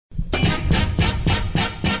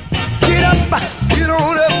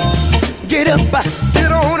Get up, get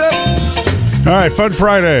on up. All right, Fun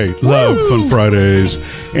Friday. Love Fun Fridays.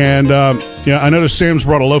 And, I noticed Sam's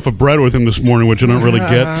brought a loaf of bread with him this morning, which I don't really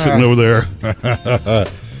get sitting over there.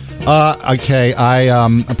 Okay,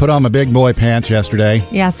 I put on my big boy pants yesterday.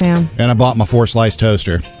 Yeah, Sam. And I bought my 4-slice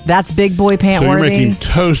toaster. That's big boy pant So you're worthy. making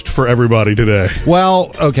toast for everybody today.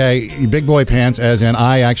 Well, okay, big boy pants, as in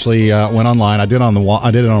I actually went online. I did it on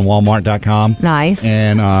Walmart.com. Nice.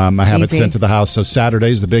 And I have Easy. it sent to the house. So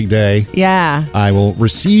Saturday's the big day. Yeah. I will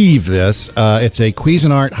receive this. It's a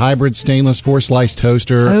Cuisinart hybrid stainless 4-slice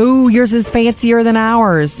toaster. Oh, yours is fancier than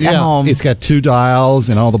ours at home. It's got 2 dials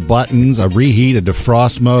and all the buttons, a reheat, a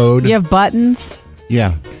defrost mode. You have buttons?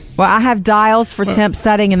 Yeah. Well, I have dials for temp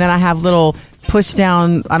setting, and then I have little push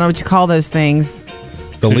down, I don't know what you call those things.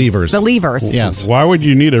 The levers. The levers. Yes. Why would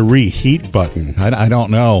you need a reheat button? I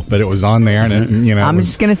don't know, but it was on there, and I'm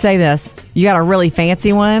just going to say this. You got a really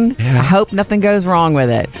fancy one. Yeah. I hope nothing goes wrong with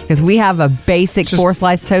it, because we have a basic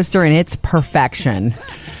 4-slice toaster, and it's perfection.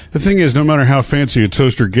 The thing is, no matter how fancy a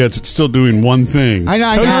toaster gets, it's still doing one thing. I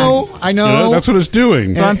know. You know, that's what it's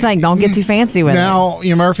doing. That's what I'm saying. Don't get too fancy with it. Now,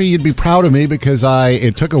 Murphy, you'd be proud of me because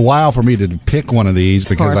it took a while for me to pick one of these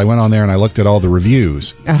because I went on there and I looked at all the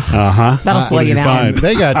reviews. That'll slow you down.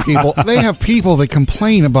 They got people. They have people that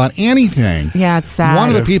complain about anything. Yeah, it's sad. One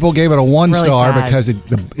of the people gave it a 1 Really star sad. because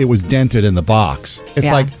it was dented in the box. It's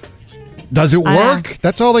Yeah. like, does it work?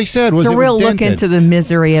 That's all they said. Was It's a it real was look dented. into the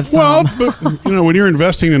misery of some. Well, but, when you're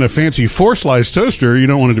investing in a fancy 4-slice toaster, you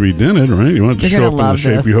don't want it to be dented, right? You want it to You're show gonna up in the love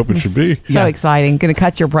shape this. you hope it should be. So exciting. Going to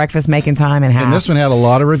cut your breakfast making time in half. And this one had a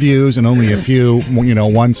lot of reviews and only a few,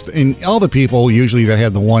 and all the people usually that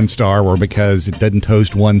had the 1 star were because it didn't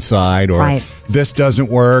toast one side or Right. this doesn't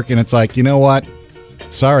work. And it's like, you know what?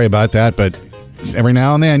 Sorry about that, but every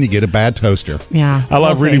now and then you get a bad toaster. Yeah. I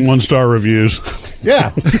love reading 1-star reviews.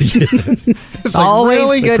 Yeah. It's like, Always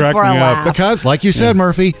really? good Crack for a me up. laugh. Because, like you said,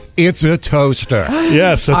 Murphy, it's a toaster.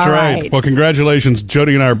 Yes, that's All right. right. Well, congratulations.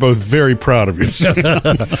 Jody and I are both very proud of you.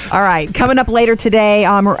 All right. Coming up later today,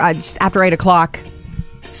 just after 8 o'clock,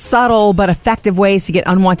 subtle but effective ways to get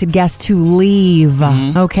unwanted guests to leave.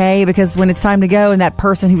 Okay? Because when it's time to go and that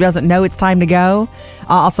person who doesn't know it's time to go.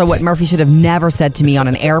 Also, what Murphy should have never said to me on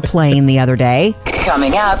an airplane the other day.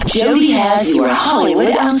 Coming up, Jody has your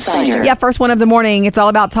Hollywood Outsider. Yeah, first one of the morning. It's all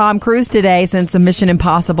about Tom Cruise today since the Mission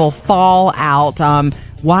Impossible fallout.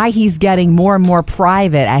 Why he's getting more and more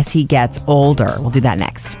private as he gets older. We'll do that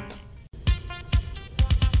next.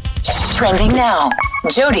 Trending now,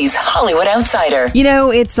 Jody's Hollywood Outsider. You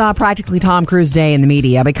know, it's practically Tom Cruise Day in the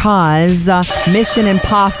media because Mission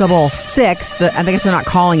Impossible 6, I guess they're not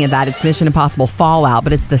calling it that. It's Mission Impossible Fallout,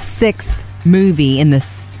 but it's the 6th movie in this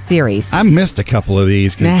series. I missed a couple of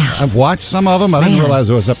these because I've watched some of them. I didn't realize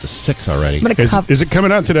it was up to 6 already. Is it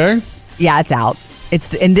coming out today? Yeah, it's out. It's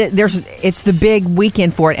the big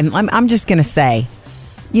weekend for it, and I'm just gonna say,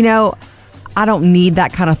 I don't need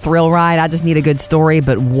that kind of thrill ride. I just need a good story.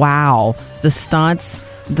 But wow, the stunts,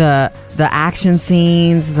 the action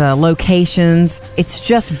scenes, the locations, it's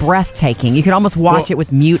just breathtaking. You can almost watch it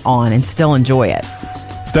with mute on and still enjoy it.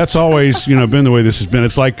 That's always been the way this has been.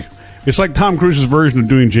 It's like Tom Cruise's version of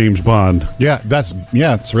doing James Bond. Yeah,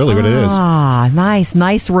 it's really what it is. Ah,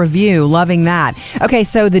 nice review. Loving that. Okay,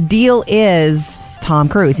 so the deal is Tom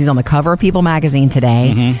Cruise. He's on the cover of People magazine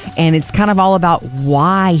today, and it's kind of all about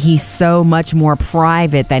why he's so much more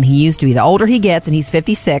private than he used to be. The older he gets, and he's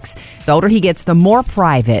 56, the older he gets, the more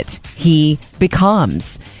private he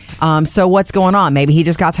becomes. So what's going on? Maybe he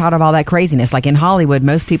just got tired of all that craziness. Like in Hollywood,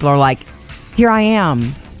 most people are like, here I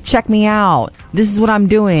am. Check me out. This is what I'm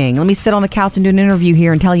doing. Let me sit on the couch and do an interview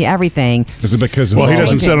here and tell you everything. Is it because? Well, he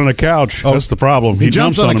doesn't sit on a couch. That's the problem. He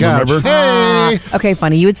jumps on a him. couch. Remember? Hey. Okay,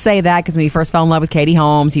 funny. You would say that because when he first fell in love with Katie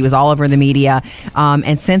Holmes, he was all over the media.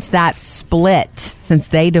 And since that split, since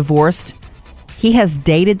they divorced, he has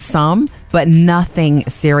dated some, but nothing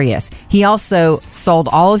serious. He also sold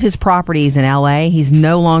all of his properties in L.A. He's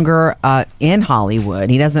no longer in Hollywood.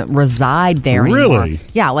 He doesn't reside there anymore. Really?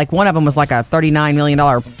 Yeah, like one of them was like a $39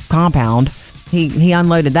 million compound. He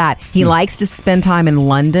unloaded that. He likes to spend time in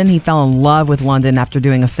London. He fell in love with London after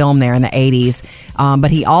doing a film there in the 80s. But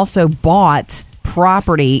he also bought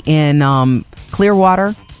property in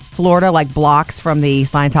Clearwater, Florida, like blocks from the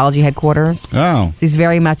Scientology headquarters. Oh. So he's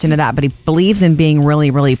very much into that, but he believes in being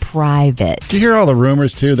really, really private. Do you hear all the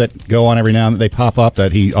rumors, too, that go on every now and then? They pop up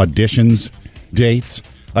that he auditions dates.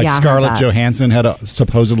 Like Yeah, I heard Scarlett that. Johansson had a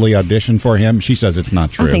supposedly audition for him. She says it's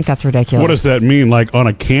not true. I think that's ridiculous. What does that mean? Like on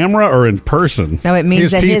a camera or in person? No, it means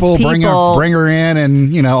his that people, his people bring her in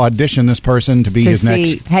and audition this person to be to his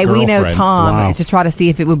see, next hey, we know girlfriend. Tom, Wow. to try to see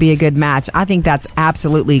if it would be a good match. I think that's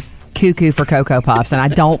absolutely cuckoo for Cocoa Puffs, and I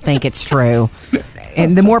don't think it's true.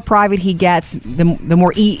 And the more private he gets, the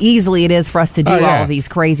more easily it is for us to do all of these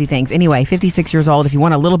crazy things. Anyway, 56 years old. If you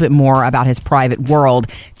want a little bit more about his private world,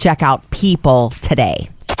 check out People Today.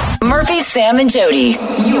 Murphy, Sam, and Jody,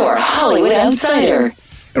 your Hollywood Outsider.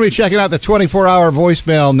 We'll be checking out the 24-hour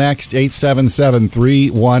voicemail next,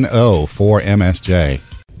 877-310-4MSJ.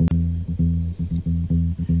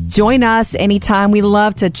 Join us anytime. We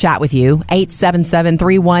love to chat with you.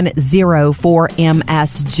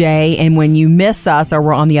 877-310-4MSJ. And when you miss us or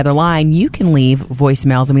we're on the other line, you can leave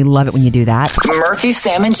voicemails, and we love it when you do that. Murphy,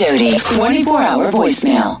 Sam, and Jody, 24-hour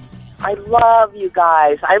voicemail. I love you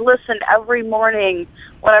guys. I listen every morning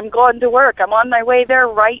when I'm going to work. I'm on my way there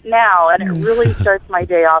right now, and it really starts my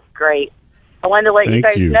day off great. I wanted to let you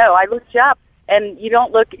guys know. I looked you up, and you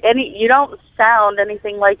don't sound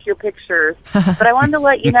anything like your pictures. But I wanted to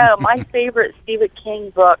let you know my favorite Stephen King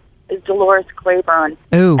book is Dolores Claiborne,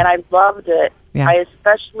 Ooh. and I loved it. Yeah. I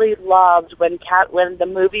especially loved when the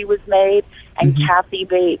movie was made and Kathy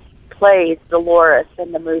Bates played Dolores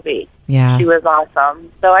in the movie. Yeah. She was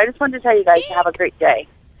awesome. So I just wanted to tell you guys to have a great day.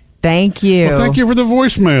 Thank you. Well, thank you for the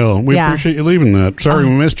voicemail. We appreciate you leaving that. Sorry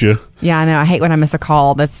we missed you. Yeah, I know. I hate when I miss a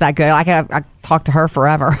call that's that good. I talk to her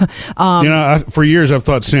forever. For years I've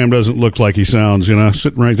thought Sam doesn't look like he sounds.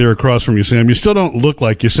 Sitting right there across from you, Sam. You still don't look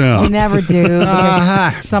like you sound. You never do.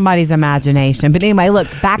 Because somebody's imagination. But anyway, look,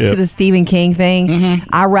 back to the Stephen King thing.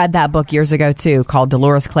 I read that book years ago, too, called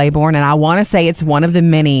Dolores Claiborne. And I want to say it's one of the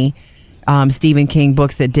many Stephen King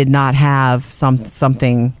books that did not have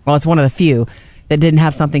something. Well, it's one of the few that didn't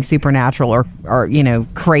have something supernatural or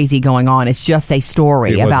crazy going on. It's just a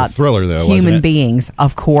story about a thriller, though, human beings,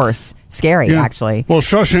 of course. Scary, actually. Well,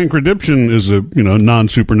 Shawshank Redemption is a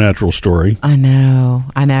non-supernatural story. I know,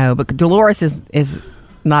 but Dolores is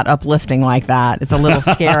not uplifting like that. It's a little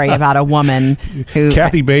scary about a woman who...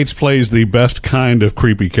 Kathy Bates plays the best kind of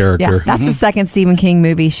creepy character. Yeah, that's the second Stephen King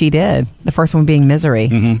movie she did. The first one being Misery.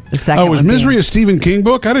 The second was one Misery a Stephen King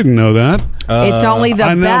book? I didn't know that. It's only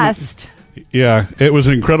the best. Yeah, it was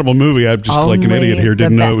an incredible movie. I'm just like an idiot here.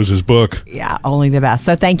 Didn't know it was his book. Yeah, only the best.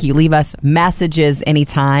 So thank you. Leave us messages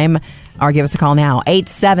anytime or give us a call now.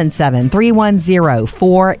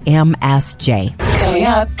 877-310-4MSJ. Coming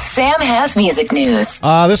up, Sam has music news.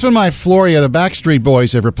 This one, my Floria, the Backstreet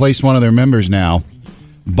Boys have replaced one of their members now,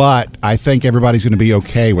 but I think everybody's going to be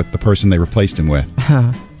okay with the person they replaced him with.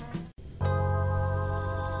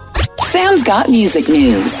 Sam's got music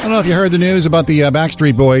news. I don't know if you heard the news about the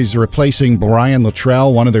Backstreet Boys replacing Brian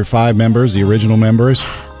Luttrell, one of their 5 members, the original members.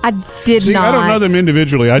 I did not. I don't know them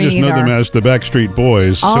individually. I just know them as the Backstreet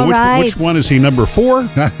Boys. All right. Which one is he? Number 4?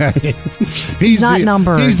 He's not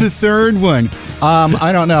numbered. He's the 3rd one.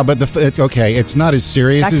 I don't know, but it's not as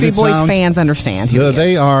serious as it Backstreet Boys sounds. fans understand.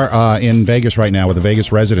 They are in Vegas right now with a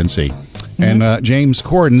Vegas residency. And James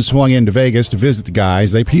Corden swung into Vegas to visit the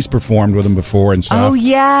guys. He's performed with them before and stuff. Oh,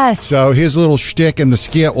 yes. So his little shtick in the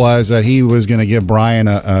skit was that he was going to give Brian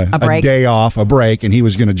a day off, a break, and he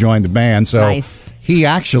was going to join the band. So he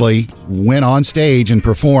actually went on stage and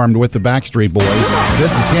performed with the Backstreet Boys.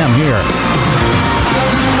 This is him here.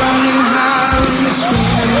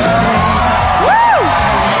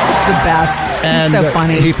 It's the best. And so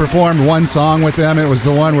funny. He performed one song with them. It was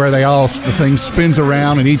the one where the thing spins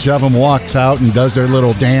around and each of them walks out and does their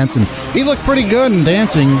little dance. And he looked pretty good in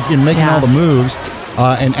dancing and making all the moves.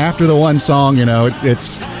 And after the one song,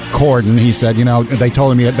 it's Corden. He said, they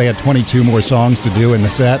told him they had 22 more songs to do in the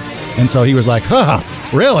set. And so he was like,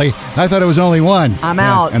 really? I thought it was only one. I'm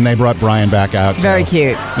out. And they brought Brian back out. Very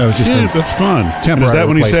cute. It was just that's fun. Temporary Is that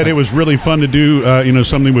when he said replacement. it was really fun to do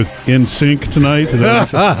something with NSYNC tonight? Is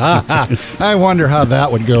that what he said? I wonder how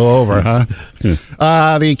that would go over, huh?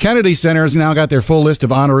 The Kennedy Center has now got their full list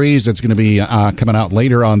of honorees that's going to be coming out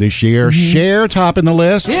later on this year. Cher topping the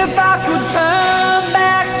list. If I could turn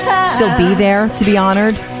back time. She'll be there to be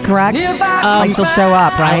honored, correct? Like she'll show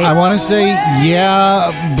up, right? I want to say,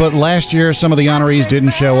 yeah, but last year some of the honorees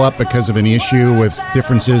didn't show up because of an issue with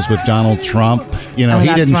differences with Donald Trump. He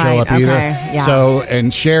didn't show up either. Okay, yeah. So,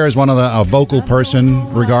 and Cher is one of a vocal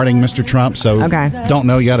person regarding Mr. Trump, so don't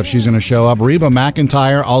know yet if she's going to show up. Reba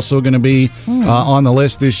McEntire also going to be on the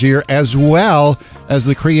list this year, as well as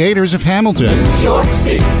the creators of Hamilton.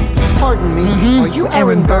 Pardon me, are you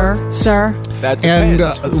Aaron Burr, sir? And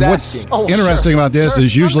what's interesting about this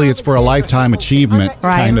is usually it's for a lifetime achievement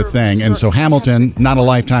kind of thing. And so Hamilton, not a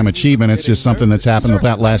lifetime achievement. It's just something that's happened with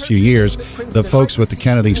that last few years. The folks with the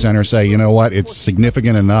Kennedy Center say, you know what, it's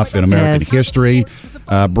significant enough in American history,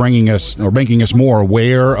 making us more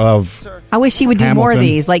aware of I wish he would do more of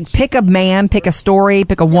these. Like, pick a man, pick a story,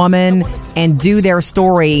 pick a woman, and do their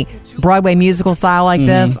story Broadway musical style like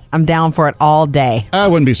this, I'm down for it all day. I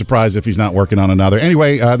wouldn't be surprised if he's not working on another.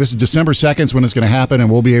 Anyway, this is December 2nd when it's going to happen,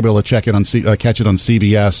 and we'll be able to catch it on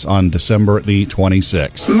CBS on December the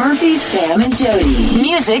 26th. Murphy, Sam, and Jody.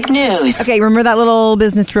 Music news. Okay, remember that little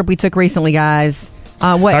business trip we took recently, guys?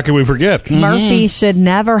 What How can we forget? Murphy should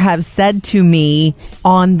never have said to me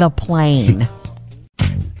on the plane.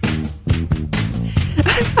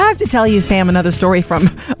 I have to tell you, Sam, another story from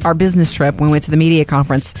our business trip when we went to the media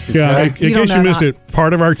conference. Yeah, in case you missed it,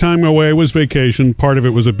 part of our time away was vacation. Part of it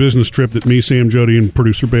was a business trip that me, Sam, Jody, and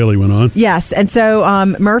producer Bailey went on. Yes, and so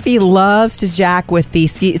Murphy loves to jack with the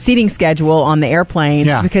seating schedule on the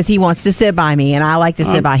airplanes because he wants to sit by me, and I like to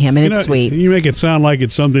sit by him, and it's sweet. You make it sound like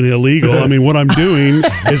it's something illegal. I mean, what I'm doing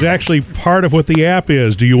is actually part of what the app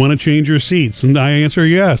is. Do you want to change your seats? And I answer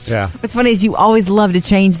yes. Yeah. What's funny is you always love to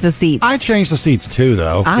change the seats. I change the seats too,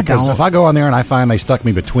 though. Because if I go on there and I find they stuck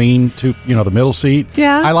me between two, the middle seat,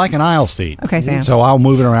 I like an aisle seat. Okay, Sam. So I'll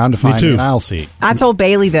move it around to find an aisle seat. I told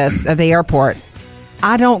Bailey this at the airport.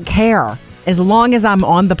 I don't care. As long as I'm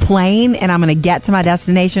on the plane and I'm going to get to my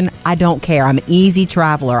destination, I don't care. I'm an easy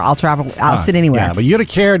traveler. I'll travel. I'll sit anywhere. Yeah, but you'd have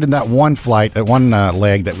cared in that one flight, that one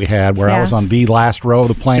leg that we had where I was on the last row of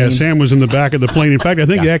the plane. Yeah, Sam was in the back of the plane. In fact, I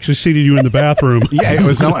think they actually seated you in the bathroom. It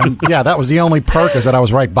was. That was the only perk, is that I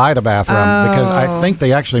was right by the bathroom because I think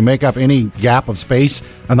they actually make up any gap of space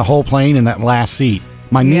in the whole plane in that last seat.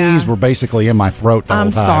 My knees were basically in my throat the whole time.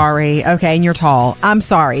 I'm sorry. Okay, and you're tall. I'm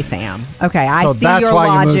sorry, Sam. Okay, I see your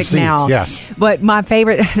logic now. Yes. But my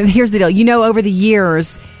favorite, here's the deal. Over the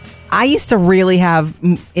years, I used to really have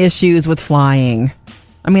issues with flying.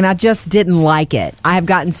 I mean, I just didn't like it. I have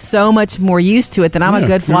gotten so much more used to it that I'm a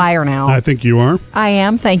good flyer now. I think you are. I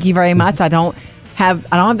am. Thank you very much. I don't have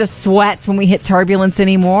the sweats when we hit turbulence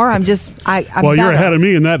anymore. I'm just, I'm well, you're ahead of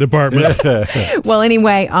me in that department. Well,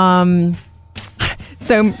 anyway,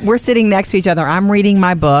 so we're sitting next to each other. I'm reading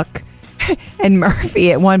my book, and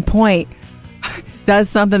Murphy at one point does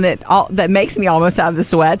something that makes me almost have the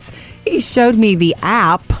sweats. He showed me the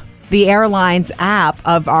app, the airline's app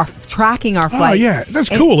of tracking our flight. Oh, yeah. That's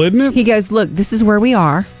cool, isn't it? He goes, look, this is where we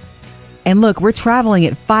are. And look, we're traveling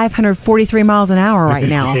at 543 miles an hour right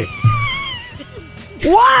now.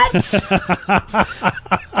 What?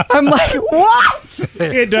 I'm like, what?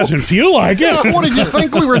 It doesn't feel like it. What did you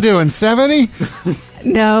think we were doing, 70?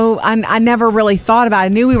 No, I never really thought about it. I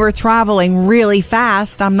knew we were traveling really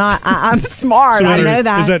fast. I'm smart. So I know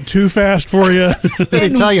that. Is that too fast for you?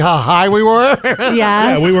 Did he tell you how high we were?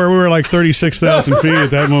 Yes. Yeah, we were like 36,000 feet at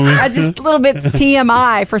that moment. Just a little bit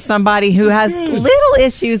TMI for somebody who has little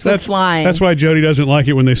issues with flying. That's why Jody doesn't like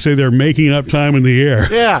it when they say they're making up time in the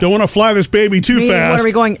air. Yeah. Don't want to fly this baby too fast. What are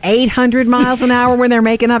we going 800 miles an hour when they're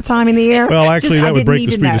making up time in the air? Well, actually, that would break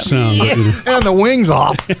the speed of sound. And the wings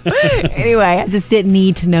off. Anyway, I just didn't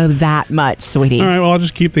need to know that much, sweetie. All right, well, I'll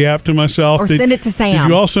just keep the app to myself. Or send it to Sam. Did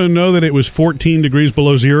you also know that it was 14 degrees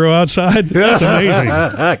below zero outside? That's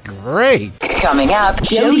amazing. Great. Coming up,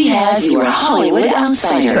 Jody has your Hollywood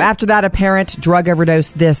Outsider. So after that apparent drug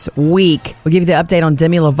overdose this week, we'll give you the update on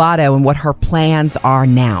Demi Lovato and what her plans are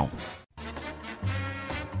now.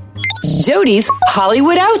 Jody's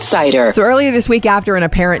Hollywood Outsider. So earlier this week, after an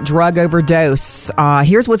apparent drug overdose,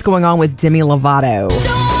 here's what's going on with Demi Lovato.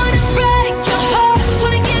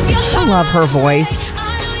 I love her voice.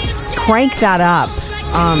 Crank that up.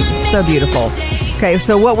 So beautiful. Okay,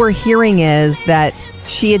 so what we're hearing is that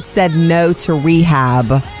she had said no to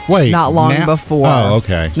rehab not long before. Oh,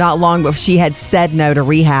 okay. Not long before. She had said no to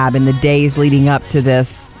rehab in the days leading up to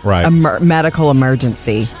this medical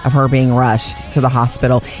emergency of her being rushed to the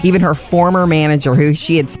hospital. Even her former manager, who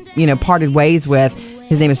she had parted ways with,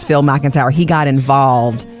 his name is Phil McIntyre, he got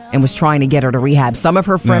involved and was trying to get her to rehab. Some of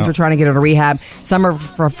her friends were trying to get her to rehab. Some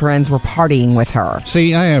of her friends were partying with her.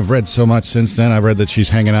 See, I have read so much since then. I've read that she's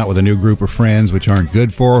hanging out with a new group of friends, which aren't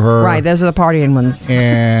good for her. Right, those are the partying ones.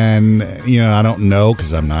 And, I don't know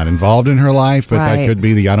because I'm not involved in her life, but that could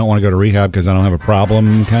be I don't want to go to rehab because I don't have a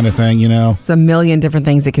problem kind of thing, It's a million different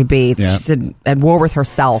things it could be. She's at war with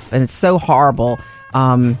herself, and it's so horrible.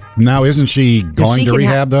 Now, isn't she going to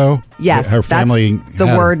rehab, though? Yes. Her family. The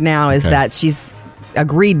word now is that she's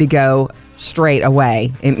agreed to go straight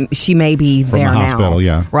away, and she may be from there the now. Hospital,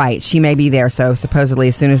 yeah. Right, she may be there. So supposedly,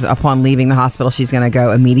 as soon as upon leaving the hospital, she's going to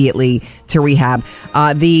go immediately to rehab.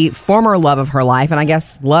 The former love of her life, and I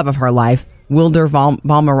guess love of her life, Wilder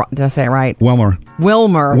Valderrama. Did I say it right? Wilmer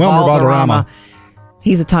Valderrama.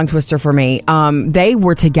 He's a tongue twister for me. They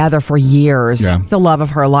were together for years. Yeah. The love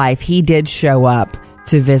of her life. He did show up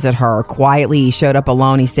to visit her quietly. He showed up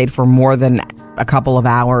alone. He stayed for more than a couple of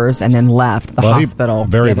hours and then left the hospital. He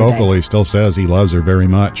very vocally still says he loves her very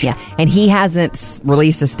much. Yeah, and he hasn't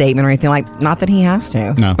released a statement or anything not that he has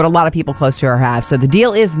to. No. But a lot of people close to her have. So the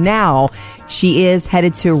deal is now she is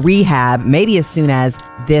headed to rehab, maybe as soon as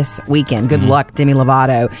this weekend. Good luck, Demi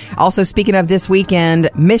Lovato. Also, speaking of this weekend,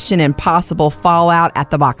 Mission Impossible Fallout at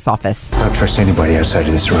the box office. I don't trust anybody outside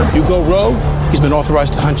of this room. You go rogue, he's been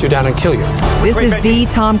authorized to hunt you down and kill you. This is the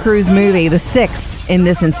Tom Cruise movie, the 6th in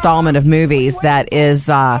this installment of movies that is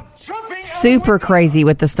super crazy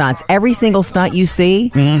with the stunts. Every single stunt you see,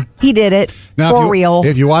 he did it for real.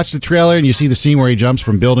 If you watch the trailer and you see the scene where he jumps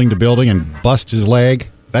from building to building and busts his leg,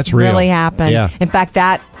 that's real. Really happened. Yeah. In fact,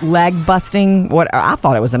 that leg busting, what I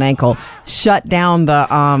thought it was an ankle, shut down the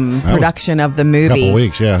production of the movie. Couple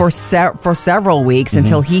weeks, yeah. For several weeks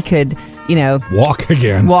until he could, walk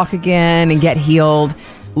again and get healed.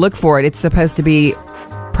 Look for it. It's supposed to be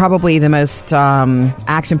probably the most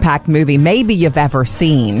action-packed movie maybe you've ever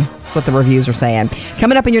seen. That's what the reviews are saying.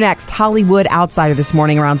 Coming up in your next Hollywood Outsider this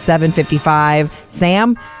morning around 7:55.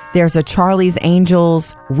 Sam, there's a Charlie's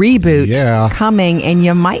Angels reboot coming, and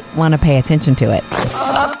you might want to pay attention to it.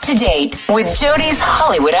 Up to date with Jody's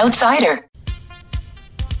Hollywood Outsider.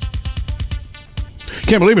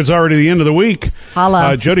 Can't believe it's already the end of the week.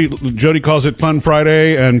 Holla. Jody calls it Fun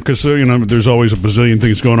Friday, and because there's always a bazillion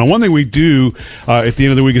things going on. One thing we do at the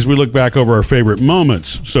end of the week is we look back over our favorite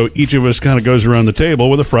moments. So each of us kind of goes around the table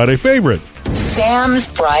with a Friday favorite. Sam's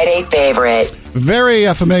Friday favorite.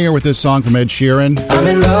 Very familiar with this song from Ed Sheeran. I'm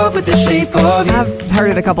in love with the shape of you. I've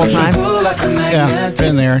heard it a couple times. Yeah,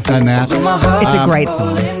 been there, done that. It's a great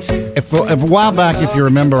song. If a while back, if you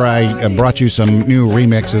remember, I brought you some new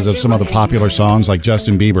remixes of some of the popular songs like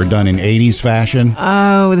Justin Bieber done in 80s fashion.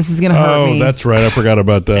 Oh, this is going to hurt me. Oh, that's right. I forgot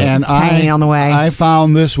about that. And pain on the way. I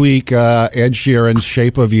found this week Ed Sheeran's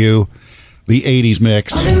Shape of You, the 80s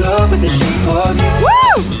mix. I'm in love with the shape of you.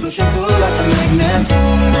 Woo! Push and pull like a magnet.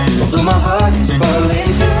 Although my heart is falling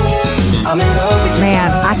too. I'm in love with you.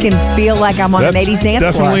 Man, I can feel like I'm on an 80s dance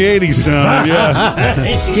floor. Definitely 80s sound,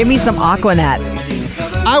 yeah. Give me some Aquanet.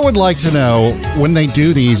 I would like to know, when they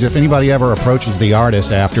do these, if anybody ever approaches the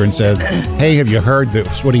artist after and said, hey, have you heard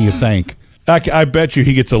this? What do you think? I bet you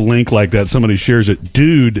he gets a link like that. Somebody shares it.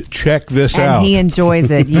 Dude, check this out. And he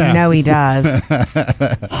enjoys it. You know he does.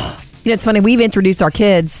 It's funny. We've introduced our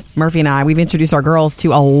kids, Murphy and I, we've introduced our girls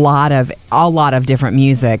to a lot of different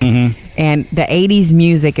music. And the 80s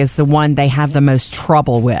music is the one they have the most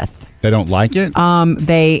trouble with. They don't like it?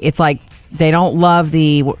 It's like they don't love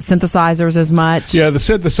the synthesizers as much. Yeah, the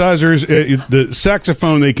synthesizers, the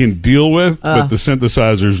saxophone they can deal with, but the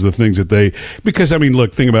synthesizers are the things that because,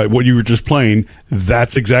 look, think about it, what you were just playing,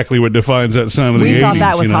 that's exactly what defines that sound of the 80s. We thought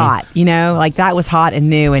that was hot, like that was hot and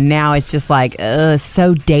new, and now it's just like,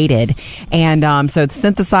 so dated. And so the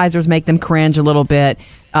synthesizers make them cringe a little bit.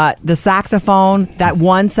 The saxophone, that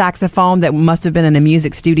one saxophone that must have been in a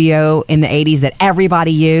music studio in the 80s that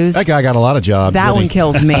everybody used. That guy got a lot of jobs. That one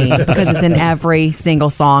kills me because it's in every single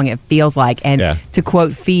song, it feels like. And to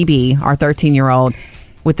quote Phoebe, our 13-year-old,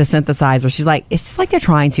 with the synthesizer, she's like, it's just like they're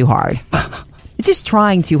trying too hard. It's just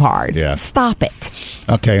trying too hard. Yeah. Stop it.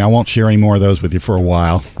 Okay, I won't share any more of those with you for a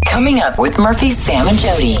while. Coming up with Murphy, Sam, and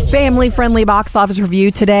Jody. Family-friendly box office review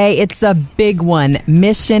today. It's a big one.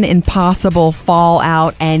 Mission Impossible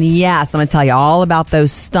Fallout. And yes, I'm going to tell you all about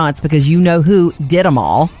those stunts because you know who did them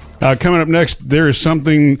all. Coming up next, there is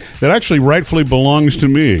something that actually rightfully belongs to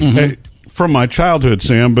me. From my childhood,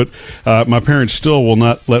 Sam, but my parents still will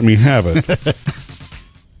not let me have it.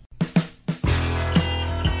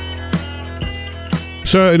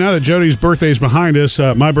 So now that Jody's birthday is behind us,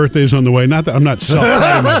 my birthday is on the way. Not that I'm not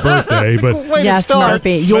celebrating my birthday, but yes,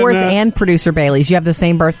 Murphy, yours and producer Bailey's. You have the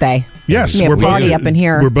same birthday. Yes, we're party up in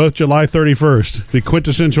here. We're both July 31st, the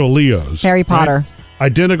quintessential Leos. Harry Potter. Right?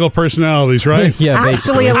 Identical personalities, right? Yeah,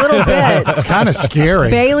 actually a little bit. It's kind of scary.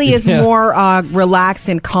 Bailey is more relaxed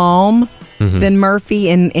and calm than Murphy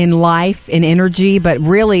in life, in energy, but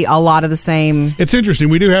really a lot of the same. It's interesting.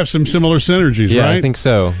 We do have some similar synergies, right? Yeah, I think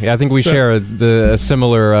so. Yeah, I think we share a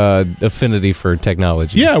similar affinity for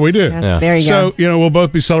technology. Yeah, we do. Yeah. There you go. So, we'll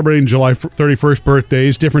both be celebrating July 31st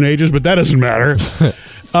birthdays, different ages, but that doesn't matter.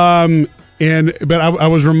 But I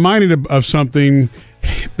was reminded of something.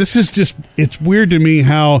 This is just, it's weird to me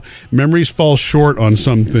how memories fall short on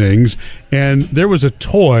some things. And there was a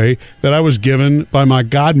toy that I was given by my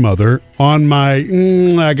godmother on my,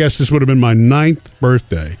 I guess this would have been my 9th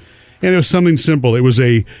birthday. And it was something simple. It was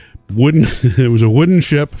a wooden. It was a wooden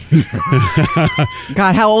ship.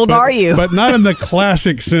 God, how old are you? But not in the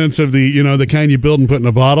classic sense of the kind you build and put in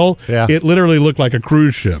a bottle. Yeah. It literally looked like a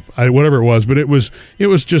cruise ship, whatever it was. But it was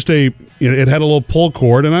just it had a little pull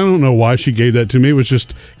cord, and I don't know why she gave that to me. It was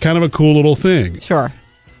just kind of a cool little thing. Sure.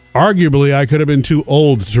 Arguably, I could have been too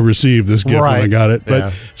old to receive this gift when I got it.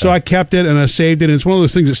 But so I kept it and I saved it. And it's one of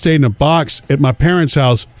those things that stayed in a box at my parents'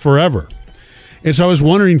 house forever. And so I was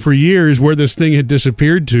wondering for years where this thing had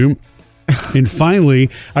disappeared to. And finally,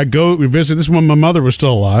 we visit. This is when my mother was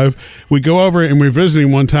still alive. We go over and we're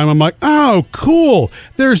visiting one time. I'm like, oh, cool.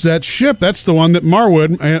 There's that ship. That's the one that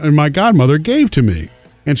Marwood and my godmother gave to me.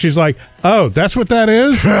 And she's like, oh, that's what that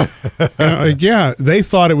is? Yeah, they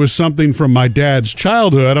thought it was something from my dad's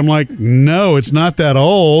childhood. I'm like, no, it's not that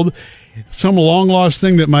old. Some long-lost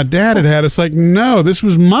thing that my dad had. It's like, no, this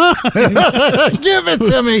was mine. Give it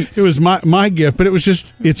to me. It was my gift. But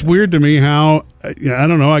it's weird to me how, I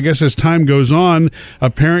don't know, I guess as time goes on,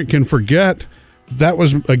 a parent can forget that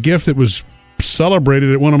was a gift that was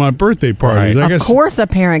celebrated at one of my birthday parties. Right. Of course a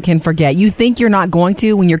parent can forget. You think you're not going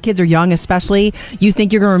to when your kids are young, especially. You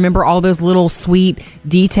think you're going to remember all those little sweet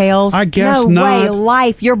details. I guess no not. way.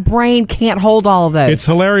 Life, your brain can't hold all of those. It's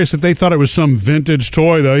hilarious that they thought it was some vintage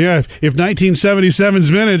toy, though. Yeah, if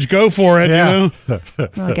 1977's vintage, go for it. Yeah. Well,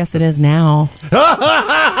 I guess it is now.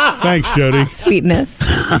 Thanks, Jody. Sweetness.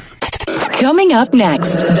 Coming up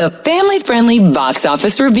next, the family-friendly box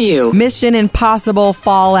office review. Mission Impossible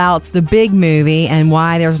Fallout's the big movie, and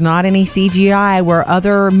why there's not any CGI where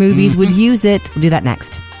other movies would use it. We'll do that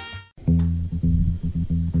next.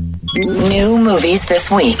 New movies this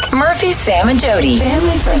week. Murphy, Sam, and Jody.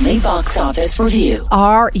 Family-friendly box office review.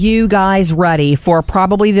 Are you guys ready for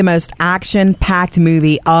probably the most action-packed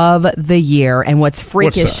movie of the year? And what's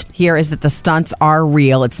freakish here is that the stunts are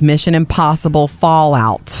real. It's Mission Impossible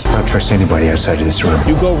Fallout. I don't trust anybody outside of this room.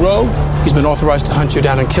 You go rogue, he's been authorized to hunt you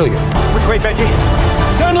down and kill you. Which way, Benji?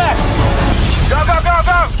 Turn left! Go, go, go,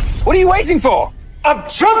 go! What are you waiting for? I'm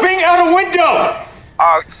jumping out a window!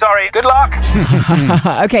 Oh, sorry. Good luck.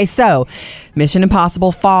 Okay, so Mission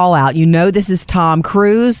Impossible Fallout. You know this is Tom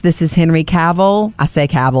Cruise. This is Henry Cavill. I say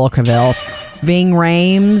Cavill or Cavill. Ving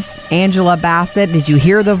Rhames, Angela Bassett. Did you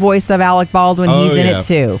hear the voice of Alec Baldwin? He's in it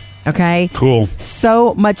too. Okay? Cool.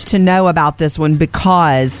 So much to know about this one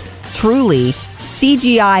because truly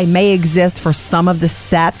CGI may exist for some of the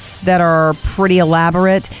sets that are pretty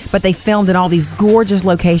elaborate, but they filmed in all these gorgeous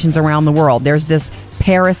locations around the world. There's this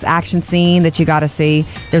Paris action scene that you got to see.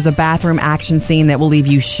 There's a bathroom action scene that will leave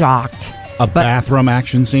you shocked. Bathroom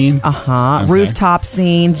action scene? Okay. Rooftop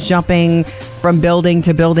scenes, jumping from building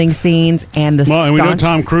to building scenes, and the stunts. And we know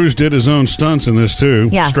Tom Cruise did his own stunts in this, too.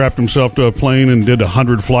 Yes. Strapped himself to a plane and did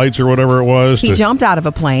 100 flights or whatever it was. He jumped out of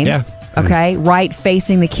a plane. Yeah. Okay, right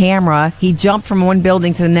facing the camera. He jumped from one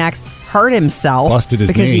building to the next, hurt himself. Busted his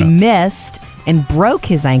because knee. he missed and broke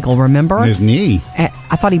his ankle, remember? His knee.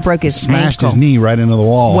 I thought he broke his Smashed ankle. his knee right into the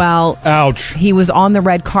wall. Well, ouch. He was on the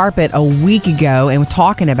red carpet a week ago and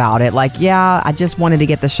talking about it. Like, yeah, I just wanted to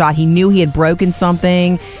get the shot. He knew he had broken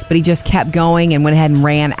something, but he just kept going and went ahead and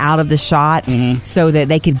ran out of the shot so that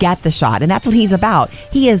they could get the shot. And that's what he's about.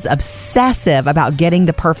 He is obsessive about getting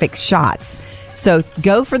the perfect shots. So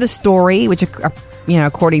go for the story, which,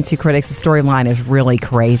 according to critics, the storyline is really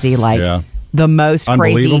crazy. Like the most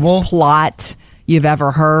crazy plot you've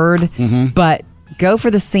ever heard. But go for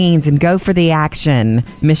the scenes and go for the action.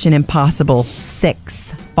 Mission Impossible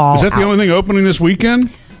 6 Fallout. Is that the only thing opening this weekend?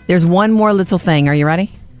 There's one more little thing. Are you ready?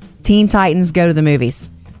 Teen Titans Go to the Movies.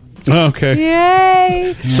 Okay.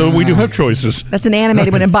 Yay! So we do have choices. That's an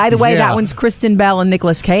animated one. And by the way, that one's Kristen Bell and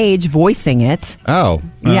Nicolas Cage voicing it.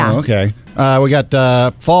 Yeah. Okay. We got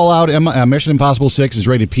Fallout, Mission Impossible 6 is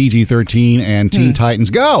rated PG-13, and Teen Titans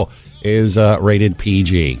Go is rated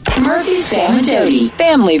PG. Murphy, Sam, and Jody,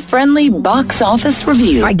 family-friendly box office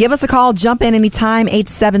review. All right, give us a call. Jump in anytime,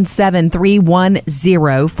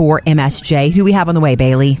 877-310-4MSJ. Who we have on the way,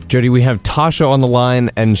 Bailey? Jody, we have Tasha on the line,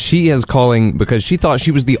 and she is calling because she thought she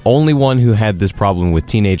was the only one who had this problem with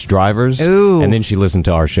teenage drivers. Ooh. And then she listened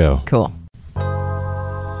to our show. Cool.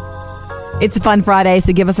 It's a fun Friday,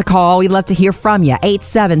 so give us a call. We'd love to hear from you.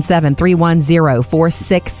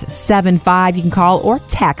 877-310-4675. You can call or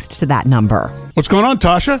text to that number. What's going on,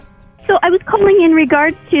 Tasha? So I was calling in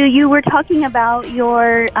regards to, you were talking about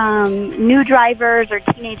your new drivers or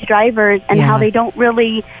teenage drivers and how they don't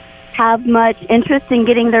really have much interest in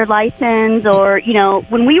getting their license, or,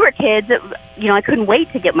 when we were kids, I couldn't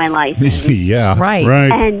wait to get my license. Yeah.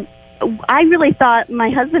 Right. And I really thought my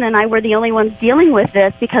husband and I were the only ones dealing with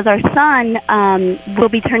this because our son will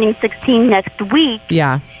be turning 16 next week.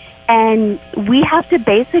 Yeah. And we have to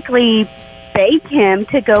basically beg him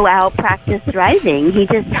to go out practice driving. He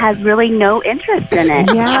just has really no interest in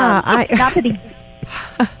it. Yeah, not that he.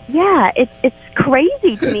 Yeah, it's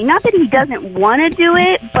crazy to me. Not that he doesn't want to do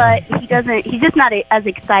it, but he doesn't. He's just not as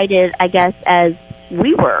excited, I guess, as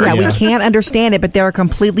we were. Yeah, we can't understand it, but they're a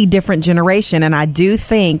completely different generation, and I do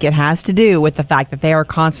think it has to do with the fact that they are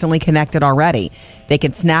constantly connected already. They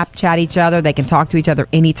can Snapchat each other. They can talk to each other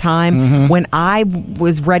anytime. Mm-hmm. When I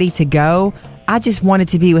was ready to go, I just wanted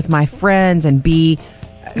to be with my friends and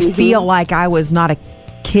feel like I was not a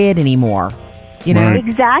kid anymore. You know? Right.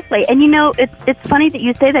 Exactly. And it's funny that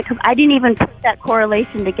you say that because I didn't even put that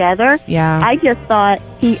correlation together. Yeah. I just thought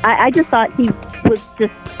he was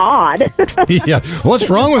just odd. Yeah. What's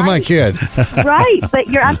wrong with my kid? Right. But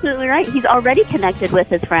you're absolutely right. He's already connected with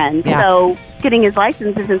his friends. Yeah. So getting his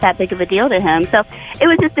license isn't that big of a deal to him. So it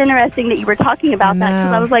was just interesting that you were talking about that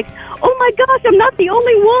because I was like, oh my gosh, I'm not the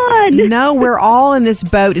only one. No, we're all in this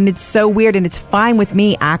boat, and it's so weird, and it's fine with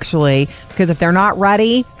me, actually, because if they're not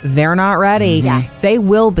ready, they're not ready. Yeah. They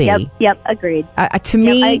will be. Yep, agreed. To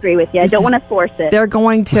me, I agree with you. I don't want to force it. They're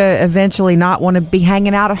going to eventually not want to be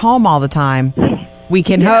hanging out at home all the time. We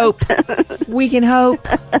can hope. We can hope.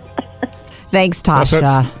 Thanks,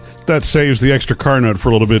 Tasha. That saves the extra car note for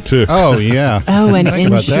a little bit too. Oh yeah. Oh, and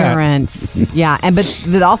insurance. Yeah,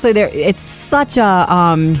 but also it's such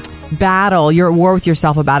a battle. You're at war with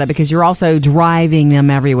yourself about it because you're also driving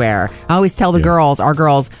them everywhere. I always tell our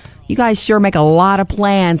girls, you guys sure make a lot of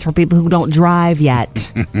plans for people who don't drive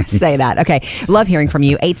yet. Say that. Okay. Love hearing from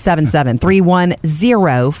you.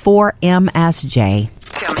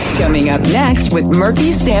 877-310-4MSJ. Coming up next with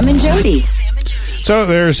Murphy, Sam, and Jody. So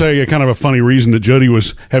there's a kind of a funny reason that Jody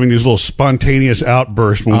was having these little spontaneous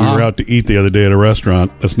outbursts when we were out to eat the other day at a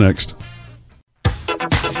restaurant. That's next.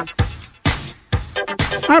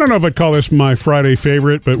 I don't know if I'd call this my Friday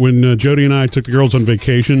favorite, but when Jody and I took the girls on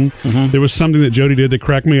vacation, there was something that Jody did that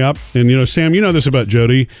cracked me up. And, Sam, you know this about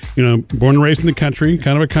Jody. Born and raised in the country,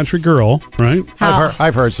 kind of a country girl, right?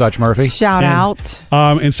 I've heard such, Murphy. Shout out.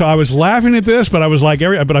 And so I was laughing at this, but I was like,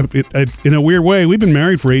 in a weird way, we've been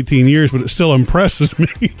married for 18 years, but it still impresses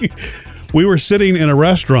me. We were sitting in a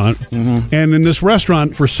restaurant, and in this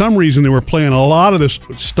restaurant, for some reason, they were playing a lot of this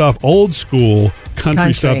stuff, old school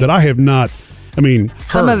country stuff that I have not.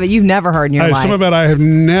 Some of it you've never heard in your life. Some of it I have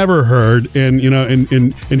never heard, and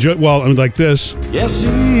I'm like this. Yes,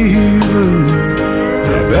 even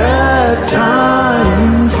the bad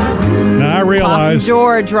times. Now I realize Possum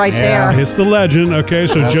George right there. It's the legend. Okay,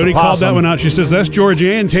 so That's Jody called that one out. She says that's George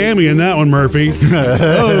and Tammy in that one, Murphy.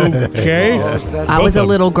 Okay. I was a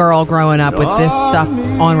little girl growing up with this stuff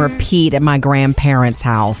on repeat at my grandparents'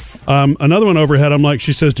 house. Another one overhead. I'm like,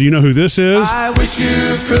 she says, "Do you know who this is?" I wish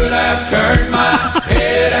you could have turned my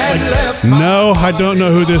head and left. No, I don't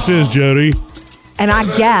know who this is, Jody. And I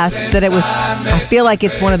guessed that it was, I feel like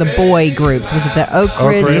it's one of the boy groups. Was it the Oak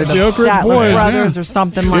Ridge or the Oak Ridge Statler Boys, Brothers or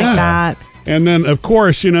something like that? And then, of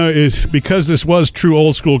course, it's because this was true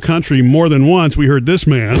old school country, more than once we heard this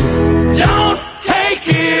man. Don't take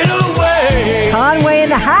it away. Conway in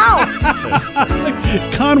the house.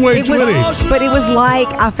 Conway Twitty. But it was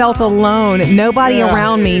like I felt alone. Nobody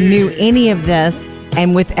around me knew any of this.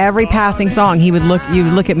 And with every passing song, you would look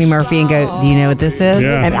at me, Murphy, and go, "Do you know what this is?"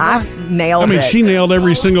 Yeah. And I nailed it. She nailed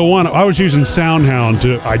every single one. I was using SoundHound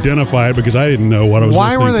to identify it because I didn't know what I was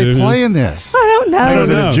listening to. Why were they playing this? I don't know. Was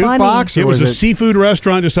it a jukebox? It was a seafood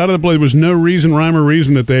restaurant just out of the blue. There was no rhyme or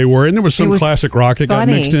reason that they were. And there was some classic rock that got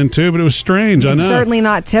mixed in too, but it was strange. I know. Certainly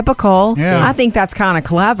not typical. Yeah. I think that's kind of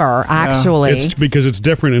clever, actually. It's because it's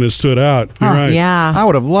different and it stood out. You're right. Yeah. I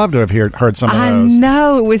would have loved to have heard some of those. I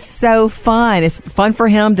know. It was so fun. It's fun for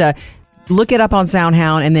him to look it up on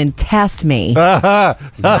SoundHound and then test me. If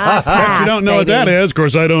you don't know what that is, of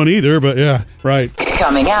course I don't either, but yeah, right.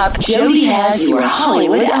 Coming up, Jody has your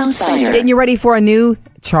Hollywood Outsider. Getting you ready for a new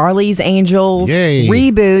Charlie's Angels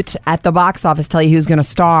reboot at the box office. Tell you who's going to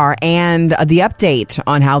star and the update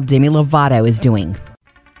on how Demi Lovato is doing.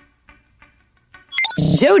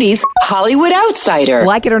 Jody's Hollywood Outsider.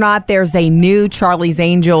 Like it or not, there's a new Charlie's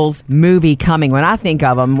Angels movie coming. When I think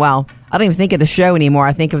of them, well, I don't even think of the show anymore.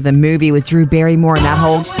 I think of the movie with Drew Barrymore and that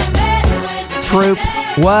whole troupe.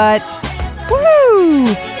 What? Woo!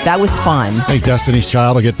 That was fun. I think Destiny's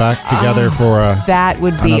Child will get back together for that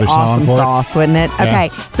would be awesome sauce, wouldn't it? Yeah. Okay,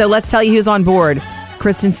 so let's tell you who's on board.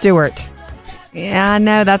 Kristen Stewart. Yeah, I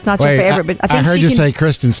know that's not your favorite, but I think I heard you say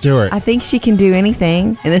Kristen Stewart. I think she can do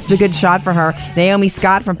anything, and this is a good shot for her. Naomi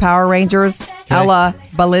Scott from Power Rangers, Ella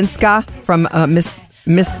Balinska from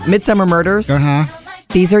Midsummer Murders.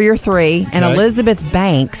 These are your three, and Elizabeth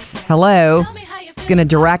Banks. Hello, it's going going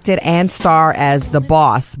to direct it and star as the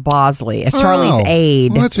boss, Bosley, as Charlie's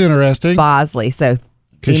aide. Well, that's interesting. Bosley. So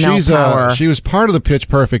because she was part of the Pitch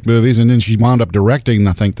Perfect movies, and then she wound up directing,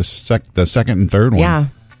 I think, the second and third one. Yeah.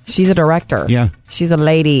 She's a director. Yeah. She's a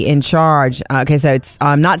lady in charge. Okay, so it's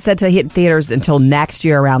not set to hit theaters until next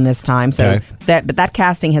year around this time. So that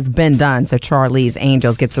casting has been done. So Charlie's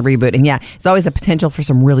Angels gets a reboot. And yeah, it's always a potential for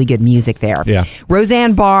some really good music there. Yeah.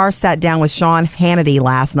 Roseanne Barr sat down with Sean Hannity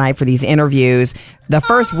last night for these interviews. The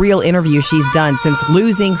first real interview she's done since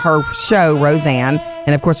losing her show, Roseanne.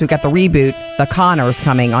 And of course, we've got the reboot, The Connors,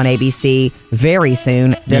 coming on ABC very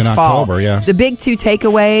soon this fall. October, yeah. The big two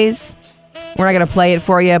takeaways. We're not going to play it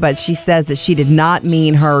for you, but she says that she did not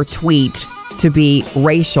mean her tweet to be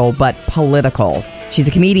racial, but political. She's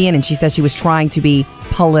a comedian, and she says she was trying to be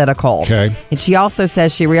political. Okay. And she also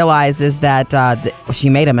says she realizes that she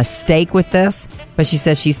made a mistake with this, but she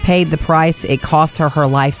says she's paid the price. It cost her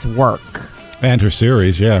life's work. And her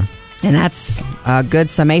series, yeah. And that's a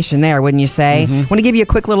good summation there, wouldn't you say? I want to give you a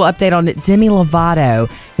quick little update on Demi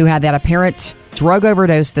Lovato, who had that apparent drug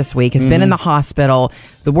overdose this week, has been in the hospital.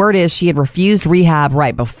 The word is she had refused rehab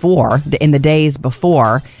right before, in the days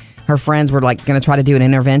before. Her friends were going to try to do an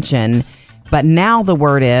intervention. But now the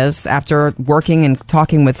word is, after working and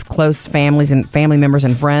talking with close family members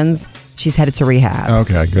and friends, she's headed to rehab.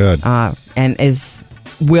 Okay, good. And is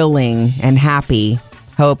willing and happy,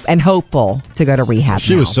 hopeful to go to rehab.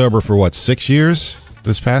 She was sober for 6 years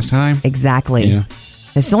this past time? Exactly. Yeah.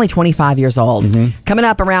 She's only 25 years old. Coming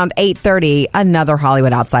up around 8:30, another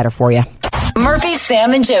Hollywood Outsider for you. Murphy,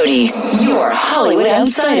 Sam, and Jody, your Hollywood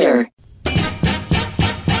Outsider. Get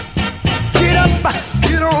up,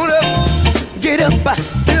 get on up, get up,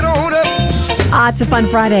 get on up. It's a fun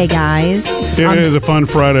Friday, guys. It is a fun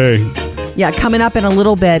Friday. Yeah, coming up in a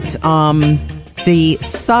little bit, the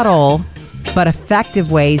subtle but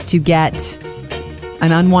effective ways to get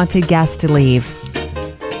an unwanted guest to leave.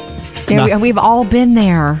 We've all been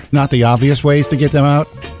there. Not the obvious ways to get them out?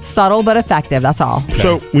 Subtle but effective, that's all.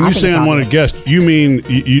 So when you say unwanted guest, you mean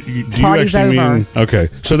do you Party's actually over. mean okay?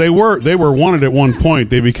 So they were wanted at one point.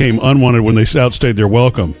 They became unwanted when they outstayed their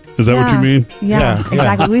welcome. Is that what you mean? Yeah,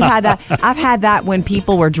 exactly. We've had that. I've had that when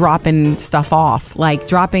people were dropping stuff off, like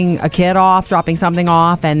dropping a kid off, dropping something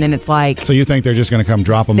off, and then it's like. So you think they're just going to come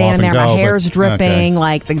drop them off and standing there, go? my hair's dripping,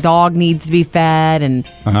 like the dog needs to be fed, and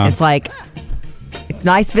it's like. It's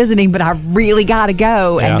nice visiting, but I really got to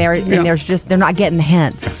go. Yeah. And they're not getting the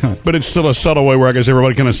hints. But it's still a subtle way where I guess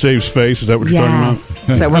everybody kind of saves face. Is that what you're talking about?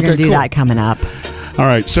 So we're going to do that coming up. All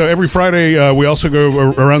right. So every Friday, we also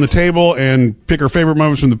go around the table and pick our favorite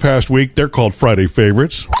moments from the past week. They're called Friday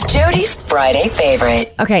Favorites. Jody's Friday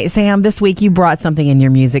Favorite. Okay, Sam, this week you brought something in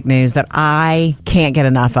your music news that I can't get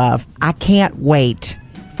enough of. I can't wait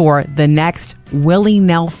for the next Willie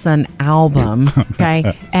Nelson album,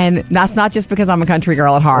 okay? And that's not just because I'm a country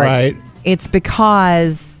girl at heart. Right. It's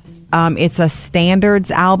because it's a standards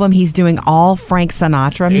album. He's doing all Frank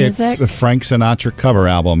Sinatra music. It's a Frank Sinatra cover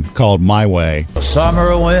album called My Way.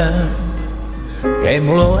 Summer wind came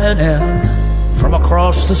blowing in from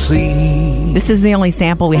across the sea. This is the only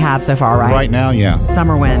sample we have so far, right? Right now, yeah.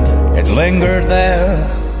 Summer Wind. It lingered there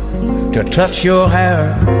to touch your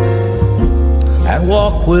hair and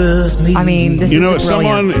walk with me. I mean, this is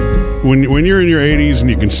brilliant. When you're in your 80s and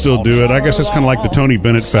you can still do it, I guess that's kind of like the Tony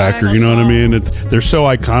Bennett factor, you know what I mean? They're so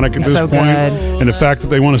iconic at this point. And the fact that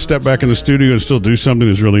they want to step back in the studio and still do something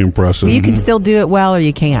is really impressive. You can still do it well or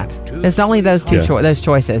you can't. There's only those those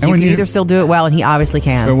choices. You can either still do it well, and he obviously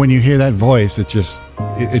can. But when you hear that voice, it just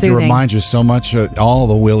it reminds you so much of all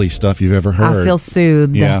the Willie stuff you've ever heard. I feel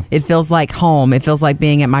soothed. Yeah. It feels like home. It feels like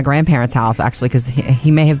being at my grandparents' house, actually, because he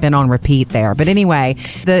may have been on repeat there. But anyway,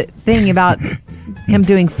 the thing about him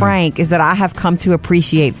doing Frank is that I have come to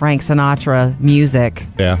appreciate Frank Sinatra music.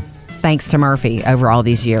 Yeah. Thanks to Murphy over all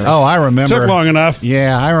these years. Oh, I remember. Took long enough.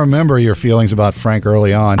 Yeah, I remember your feelings about Frank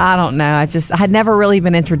early on. I don't know. I had never really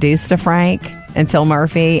been introduced to Frank until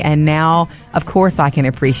Murphy, and now, of course, I can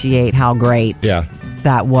appreciate how great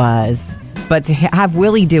that was. But to have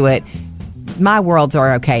Willie do it, my worlds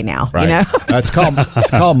are okay now. Right. You know, it's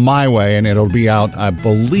called My Way, and it'll be out, I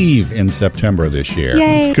believe, in September this year.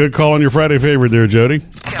 Yay. Good call on your Friday favorite there, Jody.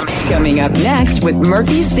 Coming up next with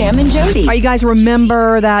Murphy, Sam, and Jody. You guys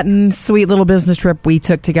remember that sweet little business trip we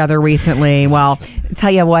took together recently? Well,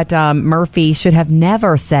 tell you what, Murphy should have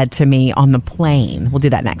never said to me on the plane. We'll do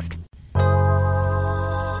that next.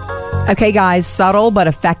 Okay, guys, subtle but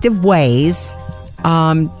effective ways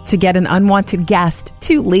to get an unwanted guest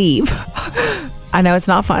to leave. I know it's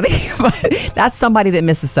not funny, but that's somebody that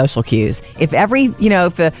misses social cues. If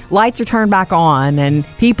if the lights are turned back on and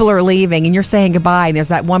people are leaving and you're saying goodbye and there's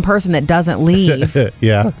that one person that doesn't leave.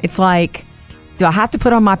 Yeah. It's like, do I have to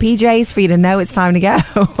put on my PJs for you to know it's time to go?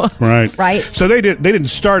 Right. Right. So they didn't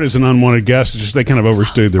start as an unwanted guest. It's just they kind of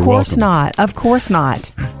overstayed their welcome. Of course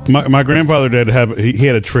not. My grandfather did he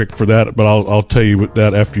had a trick for that, but I'll tell you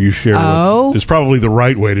that after you share. Oh. It's probably the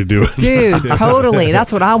right way to do it. Dude, totally.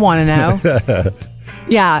 That's what I want to know.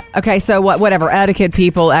 Yeah. Okay. So whatever etiquette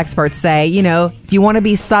people, experts say, if you want to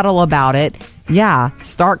be subtle about it,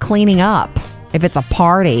 start cleaning up. If it's a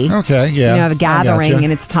party, okay, yeah, a gathering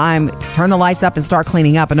and it's time, turn the lights up and start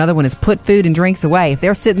cleaning up. Another one is put food and drinks away. If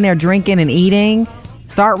they're sitting there drinking and eating,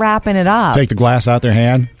 start wrapping it up. Take the glass out their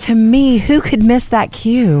hand. To me, who could miss that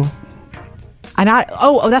cue? And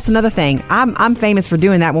that's another thing. I'm famous for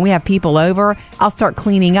doing that. When we have people over, I'll start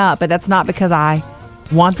cleaning up, but that's not because I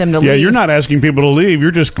want them to leave. Yeah, you're not asking people to leave.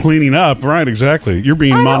 You're just cleaning up. Right, exactly. You're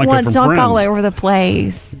being Monica from Friends. I don't want junk all over the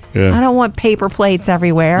place. Yeah. I don't want paper plates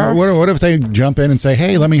everywhere. What if they jump in and say,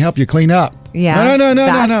 hey, let me help you clean up? Yeah. No.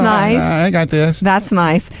 That's nice. I got this. That's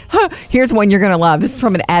nice. Here's one you're going to love. This is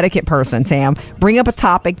from an etiquette person, Sam. Bring up a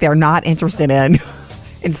topic they're not interested in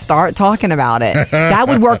and start talking about it. That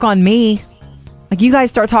would work on me. Like, you guys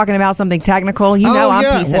start talking about something technical,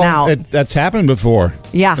 I'm peacing out. That's happened before.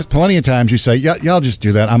 Yeah. There's plenty of times you say, y'all just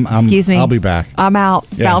do that. Excuse me. I'll be back. I'm out,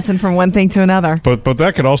 bouncing from one thing to another. But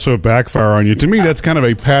that could also backfire on you. To me, that's kind of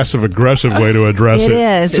a passive-aggressive way to address it.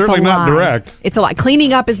 It is. Certainly it's a not lie. direct. It's a lie.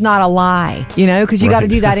 Cleaning up is not a lie, because you got to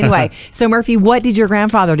do that anyway. So, Murphy, what did your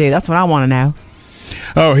grandfather do? That's what I want to know.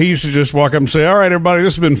 Oh, he used to just walk up and say, all right, everybody,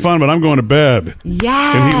 this has been fun, but I'm going to bed.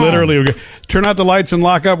 Yeah. And he literally would go, turn out the lights and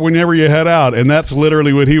lock up whenever you head out. And that's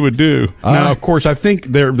literally what he would do. Now, of course, I think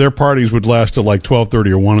their parties would last till like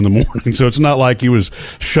 12:30 or 1 in the morning. So it's not like he was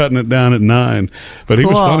shutting it down at 9. But he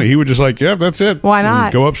was funny. He would just like, yeah, that's it. Why not?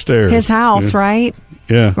 And go upstairs. His house, right?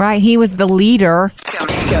 Yeah. Right. He was the leader.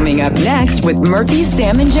 Coming up next with Murphy,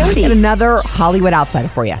 Sam, and Jody. And another Hollywood outsider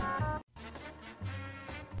for you.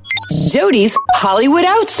 Jody's Hollywood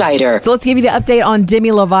Outsider. So let's give you the update on Demi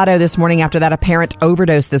Lovato this morning after that apparent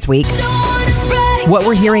overdose this week. What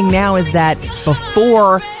we're hearing now is that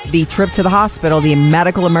before the trip to the hospital, the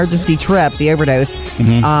medical emergency trip, the overdose,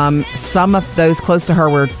 some of those close to her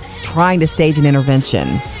were trying to stage an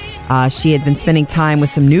intervention. She had been spending time with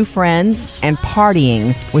some new friends and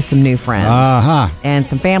partying with some new friends. And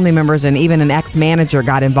some family members and even an ex-manager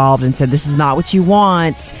got involved and said, this is not what you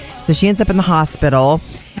want. So she ends up in the hospital.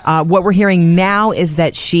 What we're hearing now is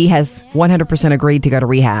that she has 100% agreed to go to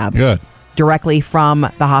rehab. Good. Directly from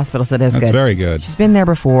the hospital. So that's good. That's very good. She's been there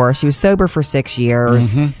before. She was sober for 6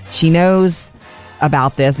 years. She knows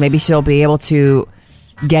about this. Maybe she'll be able to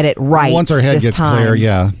get it right once her head this gets time. clear,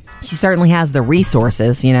 yeah. She certainly has the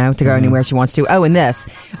resources, to go anywhere she wants to. Oh, and this,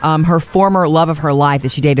 her former love of her life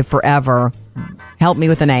that she dated forever, help me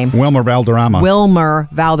with the name. Wilmer Valderrama. Wilmer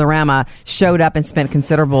Valderrama showed up and spent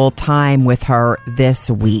considerable time with her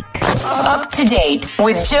this week. Up to date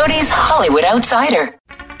with Jody's Hollywood Outsider.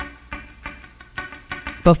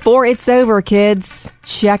 Before it's over, kids,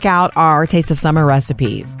 check out our Taste of Summer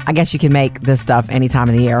recipes. I guess you can make this stuff any time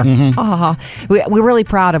of the year. We're really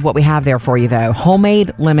proud of what we have there for you, though.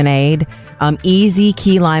 Homemade lemonade, easy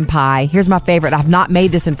key lime pie. Here's my favorite. I've not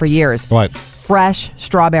made this in for years. What? Fresh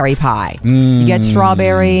strawberry pie. You get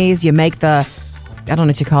strawberries, you make the, I don't know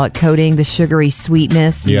what you call it, coating, the sugary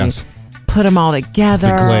sweetness. Yes. Put them all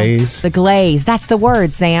together. The glaze. The glaze. That's the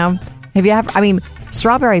word, Sam. Have you ever,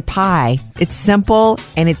 strawberry pie, it's simple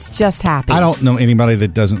and it's just happy. I don't know anybody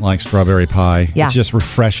that doesn't like strawberry pie. Yeah. It's just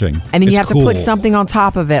refreshing. And then you have cool. to put something on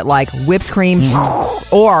top of it, like whipped cream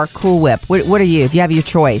or Cool Whip. What are you, if you have your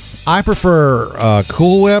choice? I prefer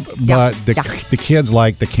Cool Whip, but the kids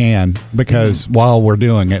like the can because while we're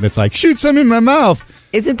doing it, it's like, shoot some in my mouth.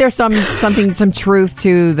 Isn't there some truth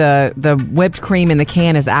to the whipped cream in the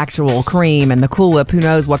can is actual cream, and the Cool Whip, who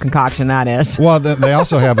knows what concoction that is? Well, they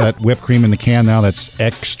also have that whipped cream in the can now that's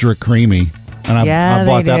extra creamy. And I've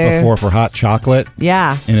bought that before for hot chocolate.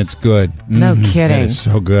 Yeah. And it's good. No kidding. It's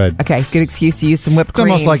so good. Okay, it's a good excuse to use some whipped cream.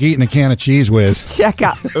 It's almost like eating a can of Cheese Whiz. Check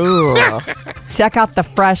out the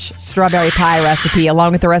fresh strawberry pie recipe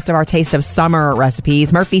along with the rest of our Taste of Summer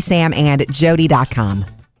recipes. Murphy, Sam, and Jody.com.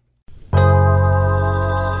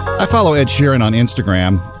 I follow Ed Sheeran on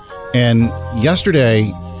Instagram, and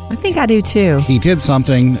yesterday... I think I do too. He did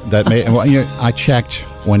something that made... I checked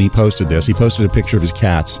when he posted this. He posted a picture of his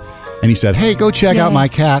cats, and he said, hey, go check out my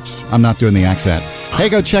cats. I'm not doing the accent. Hey,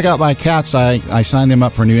 go check out my cats. I signed them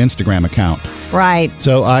up for a new Instagram account. Right.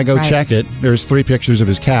 So I go check it. There's 3 pictures of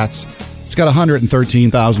his cats. It's got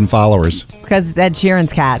 113,000 followers. Because it's Ed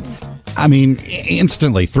Sheeran's cats. I mean,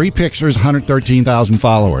 instantly. 3 pictures, 113,000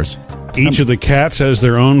 followers. Each of the cats has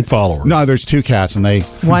their own follower. No, there's 2 cats, and they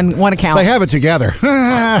one account. They have it together.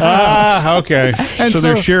 Okay. So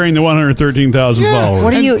they're sharing the 113,000 followers.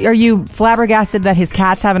 What are you flabbergasted that his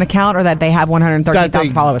cats have an account or that they have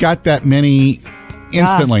 113,000 followers? Got that many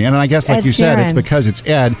instantly, and I guess, like Ed you said, Sheeran. it's because it's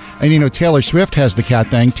Ed. And Taylor Swift has the cat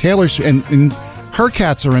thing. And her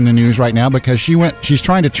cats are in the news right now because she's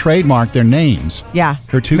trying to trademark their names. Yeah.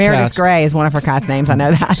 Her 2 Meredith cats. Grey is one of her cats' names. I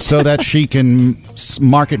know that. So that she can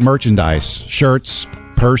market merchandise, shirts,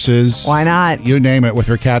 purses. Why not? You name it, with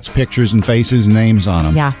her cats' pictures and faces and names on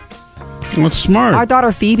them. Yeah. What's smart? Our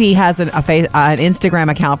daughter Phoebe has an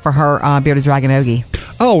Instagram account for her Bearded Dragon Ogie.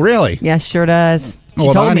 Oh, really? Yes, sure does. She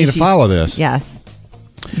Well, told I me need to she's- follow this. Yes.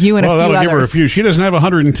 You and Well, a few that'll others. give her a few. She doesn't have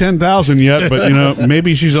 110,000 yet, but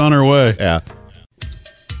maybe she's on her way. Yeah.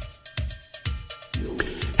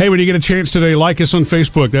 Hey, when you get a chance today, like us on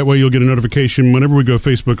Facebook. That way you'll get a notification whenever we go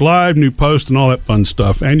Facebook Live, new post, and all that fun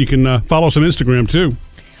stuff. And you can follow us on Instagram, too.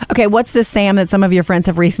 Okay, what's this, Sam, that some of your friends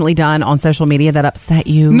have recently done on social media that upset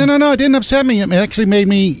you? No, it didn't upset me. It actually made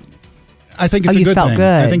me... I think it's a you good felt thing.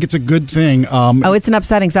 good. I think it's a good thing. It's an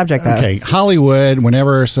upsetting subject, though. Okay, Hollywood,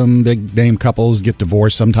 whenever some big name couples get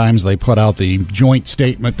divorced, sometimes they put out the joint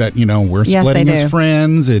statement that, we're Yes, splitting they as do.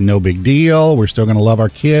 friends and no big deal. We're still going to love our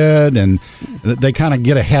kid. And they kind of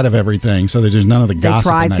get ahead of everything so that there's none of the gossip.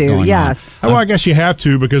 try and that to, going on. yes. Well, I guess you have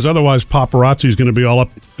to, because otherwise paparazzi is going to be all up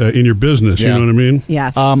in your business. Yeah. You know what I mean?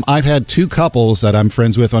 Yes. I've had 2 couples that I'm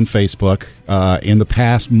friends with on Facebook in the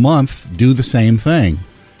past month do the same thing.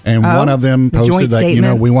 And one of them the posted joint that,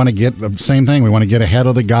 statement? we want to get the same thing. We want to get ahead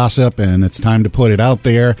of the gossip, and it's time to put it out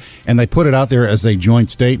there. And they put it out there as a joint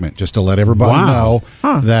statement, just to let everybody know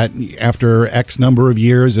that after X number of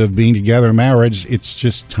years of being together in marriage, it's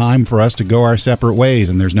just time for us to go our separate ways.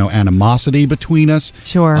 And there's no animosity between us.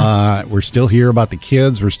 Sure. We're still here about the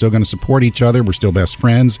kids. We're still going to support each other. We're still best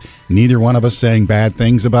friends. Neither one of us saying bad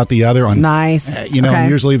things about the other. Nice. And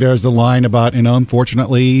usually there's the line about,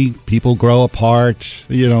 unfortunately, people grow apart,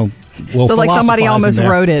 We'll so like somebody philosophize almost in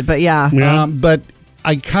there. wrote it, but yeah. But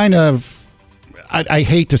I kind of, I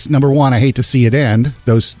hate to, number one, I hate to see it end,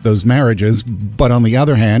 those marriages. But on the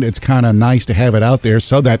other hand, it's kind of nice to have it out there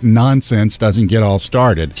so that nonsense doesn't get all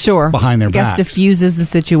started. Sure. Behind their I guess backs. diffuses the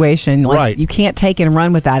situation. Like, Right. You can't take and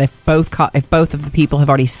run with that if both of the people have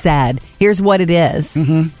already said, here's what it is.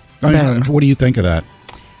 What do you think of that?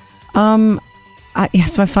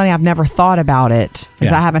 It's so funny. I've never thought about it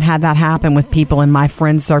because I haven't had that happen with people in my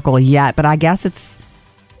friend circle yet. But I guess it's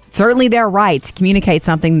certainly their right to communicate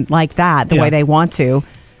something like that the way they want to.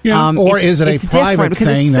 Yeah. Or is it a it's private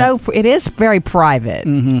different because thing? it is very private.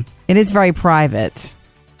 It is very private.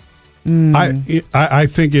 I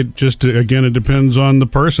think it just, again, it depends on the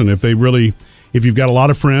person. If you've got a lot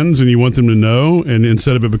of friends and you want them to know, and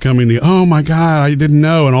instead of it becoming the, oh my God, I didn't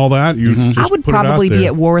know, and all that, you just I would put it out probably be there.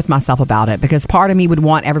 at war with myself about it because part of me would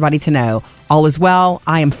want everybody to know all is well.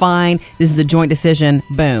 I am fine. This is a joint decision.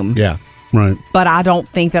 Boom. Yeah. Right. But I don't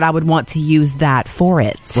think that I would want to use that for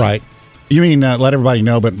it. Right. You mean let everybody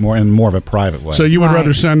know, but in more of a private way. So you would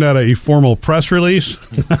rather send out a formal press release?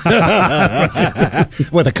 With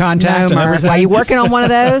a contact and Murph, everything? are you working on one of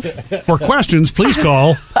those? For questions, please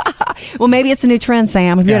call. Well, maybe it's a new trend,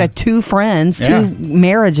 Sam. If you had 2 friends, 2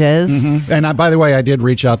 marriages. And by the way, I did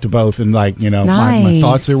reach out to both and my Nice.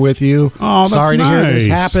 thoughts are with you. Oh, that's Sorry to hear this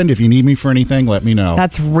nice. happened. If you need me for anything, let me know.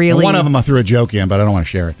 That's really- And one of them I threw a joke in, but I don't want to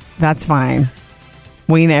share it. That's fine.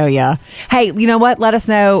 We know ya. Hey, you know what? Let us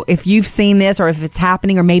know if you've seen this or if it's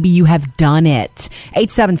happening or maybe you have done it.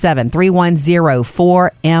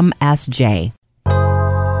 877-310-4MSJ.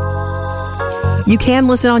 You can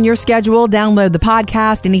listen on your schedule, download the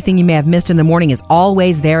podcast. Anything you may have missed in the morning is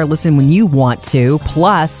always there. Listen when you want to.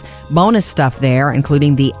 Plus, bonus stuff there,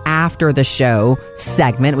 including the After the Show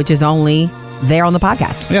segment, which is only there on the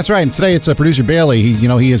podcast. That's right. And today it's producer Bailey.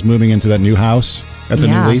 He is moving into that new house at the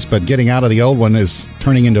new lease, but getting out of the old one is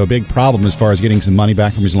turning into a big problem as far as getting some money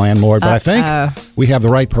back from his landlord. But I think we have the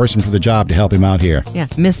right person for the job to help him out here. Yeah,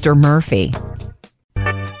 Mr. Murphy.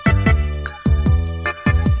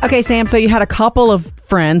 Okay, Sam, so you had a couple of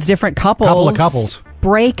friends, different couples.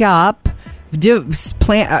 Break up,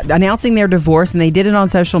 announcing their divorce, and they did it on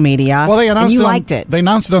social media. Well, they announced and you it liked it. They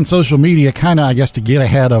announced it on social media, kind of, I guess, to get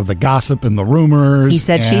ahead of the gossip and the rumors. He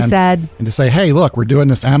said, she said. And to say, hey, look, we're doing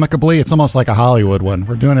this amicably. It's almost like a Hollywood one.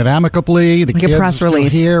 We're doing it amicably. The Like a kids press are still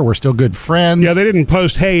release. here. We're still good friends. Yeah, they didn't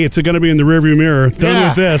post, hey, it's going to be in the rearview mirror. Done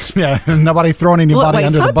with this. Yeah, nobody throwing anybody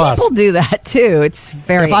under the bus. Some people do that, too. It's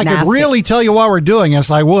very If I nasty. could really tell you why we're doing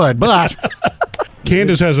this, I would, but...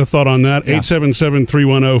 Candace has a thought on that.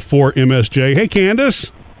 877-310-4MSJ. Hey,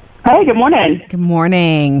 Candace. Hey, good morning. Good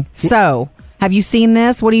morning. So, have you seen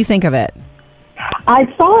this? What do you think of it? I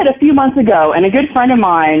saw it a few months ago, and a good friend of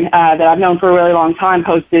mine that I've known for a really long time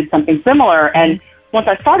posted something similar. And once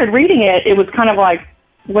I started reading it, it was kind of like,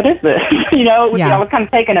 what is this? I was kind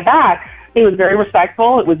of taken aback. It was very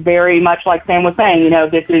respectful. It was very much like Sam was saying,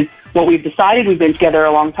 this is what we've decided. We've been together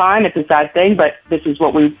a long time. It's a sad thing, but this is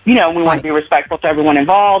what we want to be respectful to everyone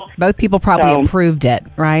involved. Both people probably approved it,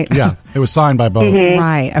 right? Yeah, it was signed by both. Mm-hmm.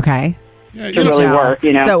 Right, okay. To really work,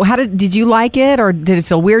 So did you like it, or did it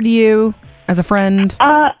feel weird to you as a friend?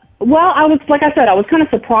 Well, I was, like I said, I was kind of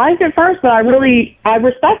surprised at first, but I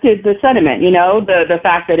respected the sentiment, the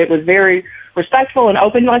fact that it was very respectful and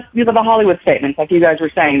open. These are the Hollywood statements, like you guys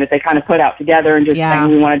were saying, that they kind of put out together and just saying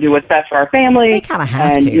we want to do what's best for our family. They kind of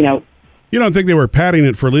have to. You don't think they were padding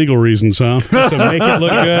it for legal reasons, huh? Just to make it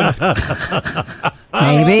look good?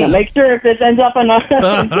 Maybe. Make sure if this ends up on court.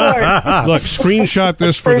 Look, screenshot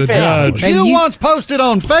this for the judge. You once posted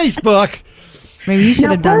on Facebook. Maybe you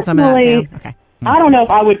should have done some of that, Sam. Okay. I don't know if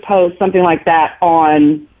I would post something like that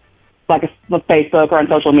on like a Facebook or on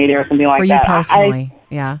social media or something like for that. For you personally,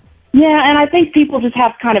 yeah. Yeah, and I think people just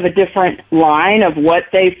have kind of a different line of what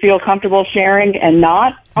they feel comfortable sharing and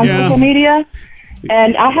not on social media.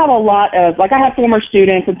 And I have a lot of, I have former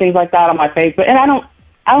students and things like that on my Facebook, and I don't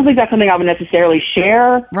think that's something I would necessarily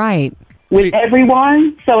share with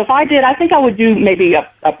everyone. So if I did, I think I would do maybe a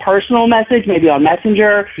personal message, maybe on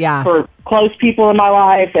Messenger for close people in my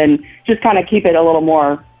life, and just kind of keep it a little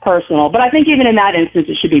more personal. But I think even in that instance,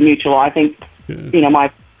 it should be mutual. I think, my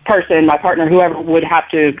partner, whoever would have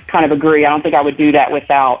to kind of agree. I don't think I would do that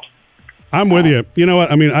without. I'm with you. You know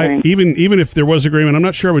what? I mean, even if there was agreement, I'm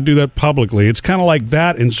not sure I would do that publicly. It's kind of like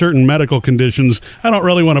that in certain medical conditions. I don't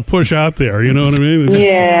really want to push out there. You know what I mean? It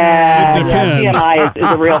depends. TMI is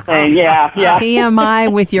a real thing. Yeah.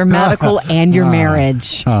 TMI with your medical and your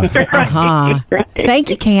marriage. Thank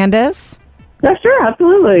you, Candace. Yeah, sure,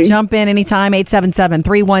 absolutely. Jump in anytime,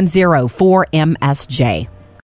 877-310-4MSJ.